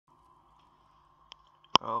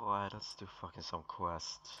Alright, let's do fucking some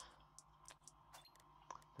quest.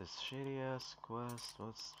 This shitty ass quest,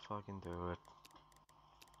 let's fucking do it.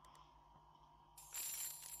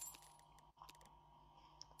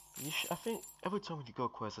 I think every time you go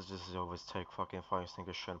quest, I just always take fucking fire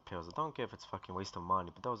extinguisher and pills. I don't care if it's fucking waste of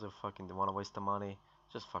money, but those who fucking don't wanna waste the money,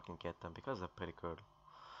 just fucking get them because they're pretty good.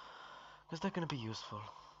 Because they're gonna be useful.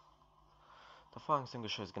 The fire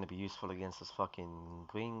extinguisher is gonna be useful against this fucking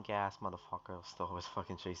green gas motherfucker that always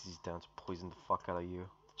fucking chases you down to poison the fuck out of you,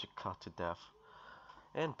 that you cut to death.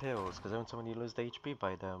 And pills, because every time you lose the HP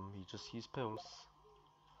by them, you just use pills.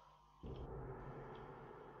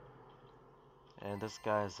 And this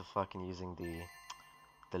guy is fucking using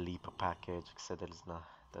the Leaper package, except that it's not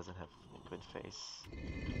doesn't have a good face.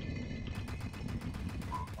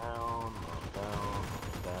 Down,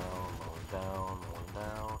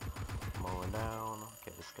 mowing down.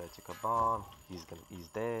 Okay, this guy took a bomb. He's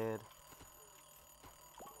dead.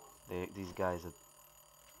 These guys are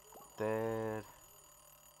dead.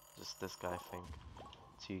 Just this guy, I think.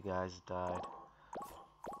 2 guys died.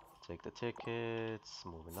 Take the tickets.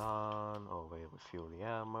 Moving on. Oh wait, refuel the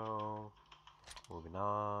ammo. Moving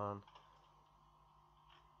on.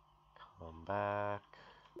 Come back.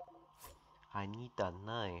 I need that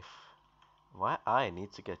knife. Why I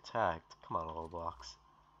need to get tagged? Come on, Roblox.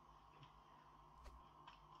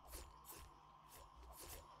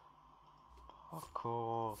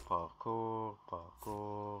 Parkour, parkour,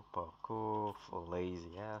 parkour, parkour for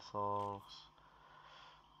lazy assholes.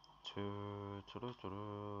 I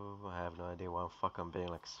have no idea why I'm fucking being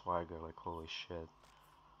like swagger, like holy shit.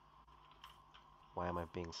 Why am I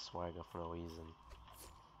being swagger for no reason?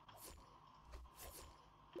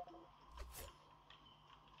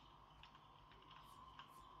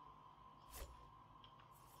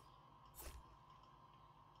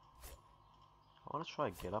 I wanna try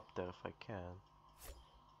to get up there if I can.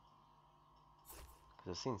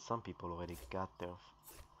 Cause I've seen some people already got there.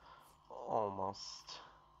 Almost.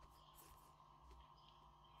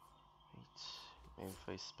 Wait, maybe if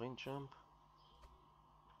I sprint jump?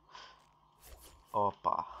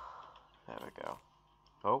 Opa. There we go.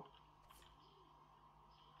 Oh.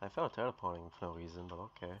 I felt teleporting for no reason, but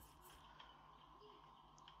okay.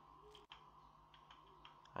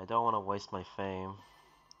 I don't want to waste my fame.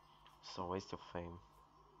 So waste your fame.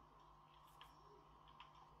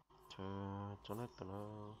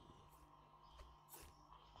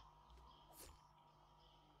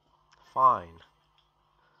 Fine.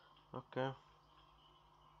 Okay.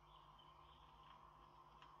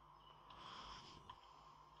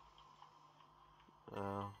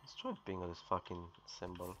 Let's try being on this fucking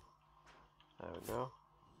symbol. There we go.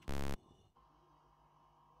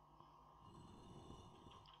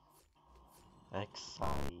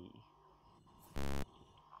 XI.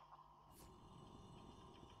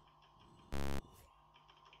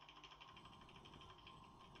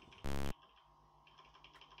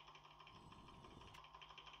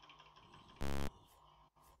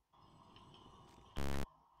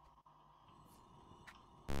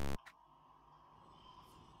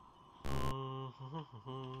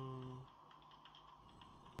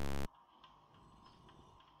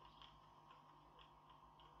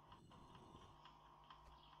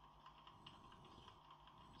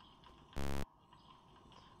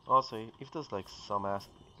 Also, if there's like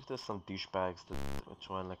if there's some douchebags that are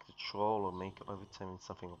trying like to troll or make every time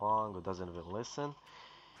something wrong or doesn't even listen,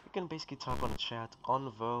 you can basically type on the chat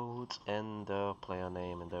unvote and player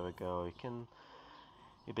name, and there we go.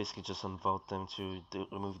 You basically just unvote them to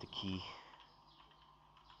remove the key.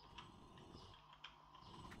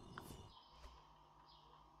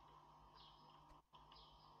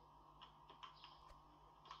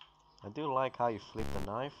 I do like how you flip the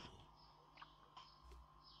knife.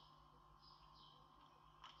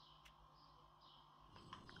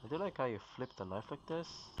 I do like how you flip the knife like this.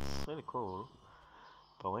 It's really cool.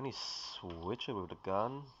 But when you switch it with the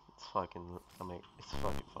gun, it's fucking, I mean, it's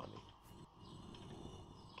fucking funny.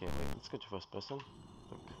 Okay, wait, let's go to first person.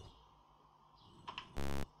 Look.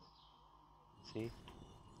 See?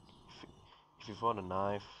 If you throw the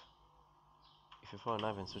knife, if you throw a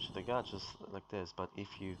knife and switch to the gun, just like this. But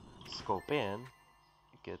if you scope in,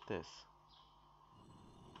 you get this.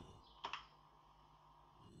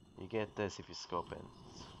 You get this if you scope in.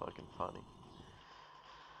 It's fucking funny.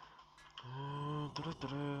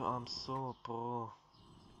 I'm so pro.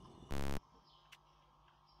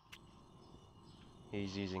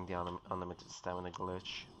 He's using the unlimited stamina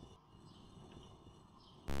glitch.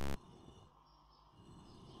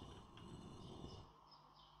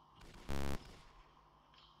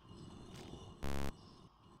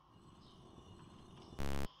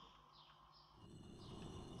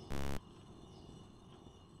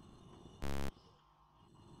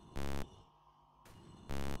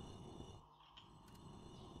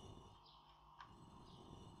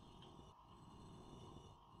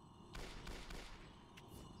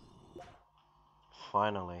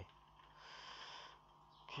 finally.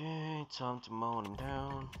 Okay, time to mow him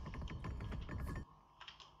down.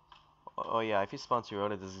 Oh yeah, if he spawns you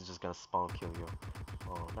early, this is just gonna spawn kill you.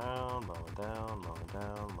 Mow him down, mow him down, mow him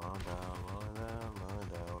down, mow him down, mow him down, mow him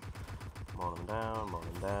down. Mow him down, mow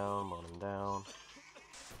him down, mow him down.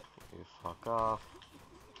 You fuck off.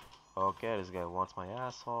 Okay, this guy wants my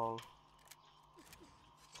asshole.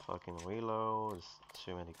 Fucking reload, there's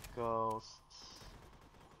too many ghosts.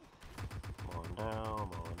 Mow him down,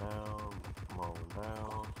 mow him down, mow him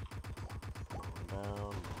down. Mow him down,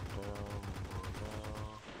 mow him down, mow him down.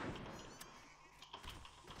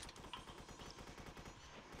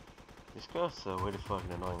 These ghosts are really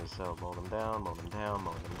fucking annoying as hell. Mow them down, mow them down,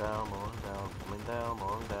 mow them down, mow them down, mow them down,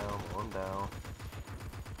 mow them down, mow them down.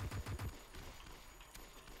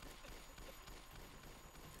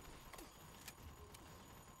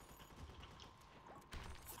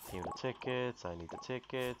 Give me the tickets, I need the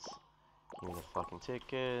tickets. Give me the fucking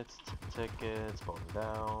tickets, tickets, mow them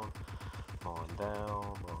down, mow them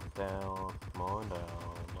down, mow them down, mow them down,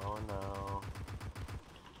 mow them down.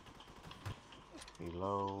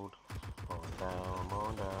 Reload, mow them down, mow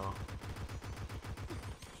them down.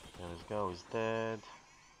 There we go, he's dead.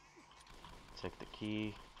 Take the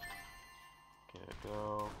key. There we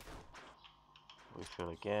go. Refill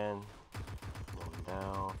again. Mow him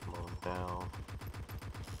down, mow him down.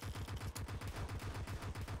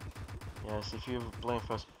 Yes, if you're playing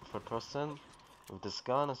first person, with this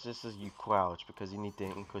gun, it's just as you crouch because you need to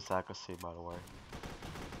increase accuracy, by the way.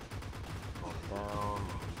 Mow him down,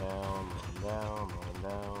 mow him down, mow him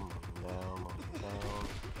down, mow him down, mow him down, mow him down.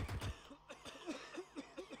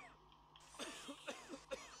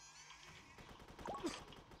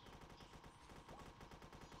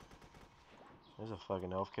 There's a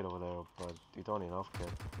fucking elf kid over there, but you don't need an elf kid.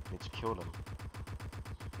 You need to kill them.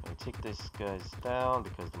 And take these guys down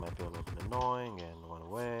because they might be a little bit annoying and run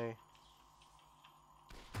away.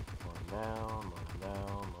 Mow them down, mow them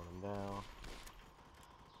down, mow them down.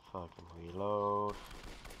 Fucking reload.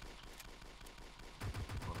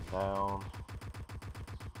 Mow them down.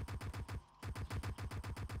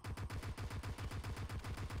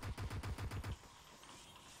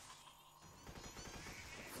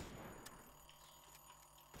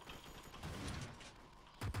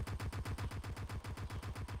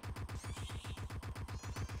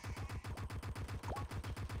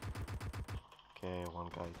 Okay, one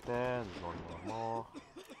guy dead, there's only one more.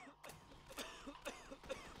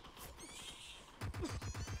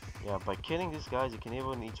 Yeah, by killing these guys, you can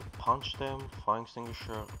even either punch them, fire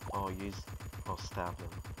extinguisher, or stab them.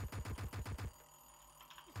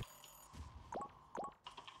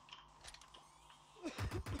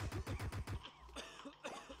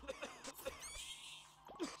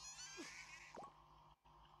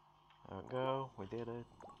 There we go, we did it.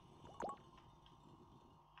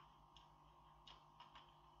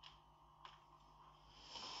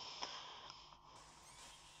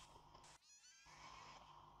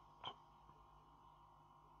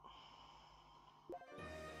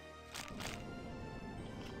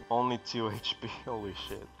 Only 2 HP, holy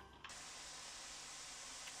shit.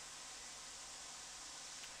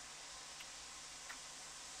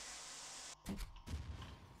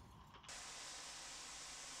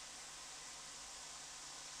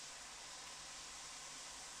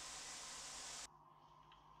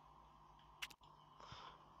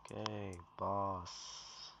 Okay, boss.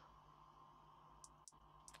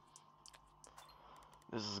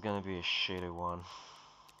 This is gonna be a shitty one.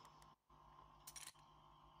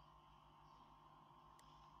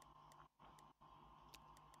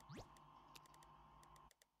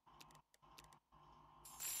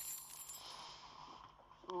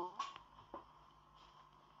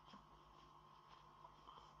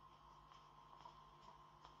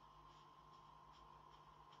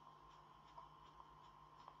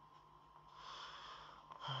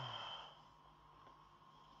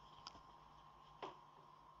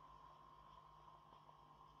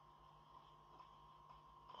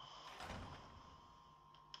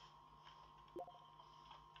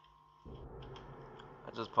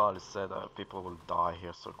 I just probably said that people will die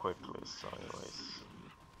here so quickly, so anyways.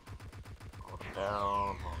 Hold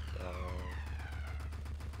down, hold down.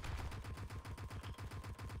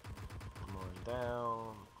 Going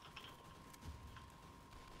down.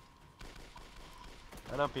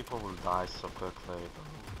 I know people will die so quickly,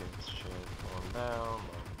 don't give a shit. Going down,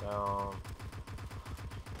 down.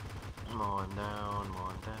 Mowing down,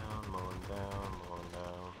 mowing down, mowing down, mowing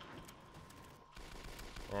down.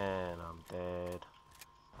 And I'm dead.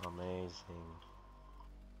 Amazing.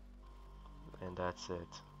 And that's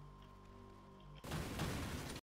it.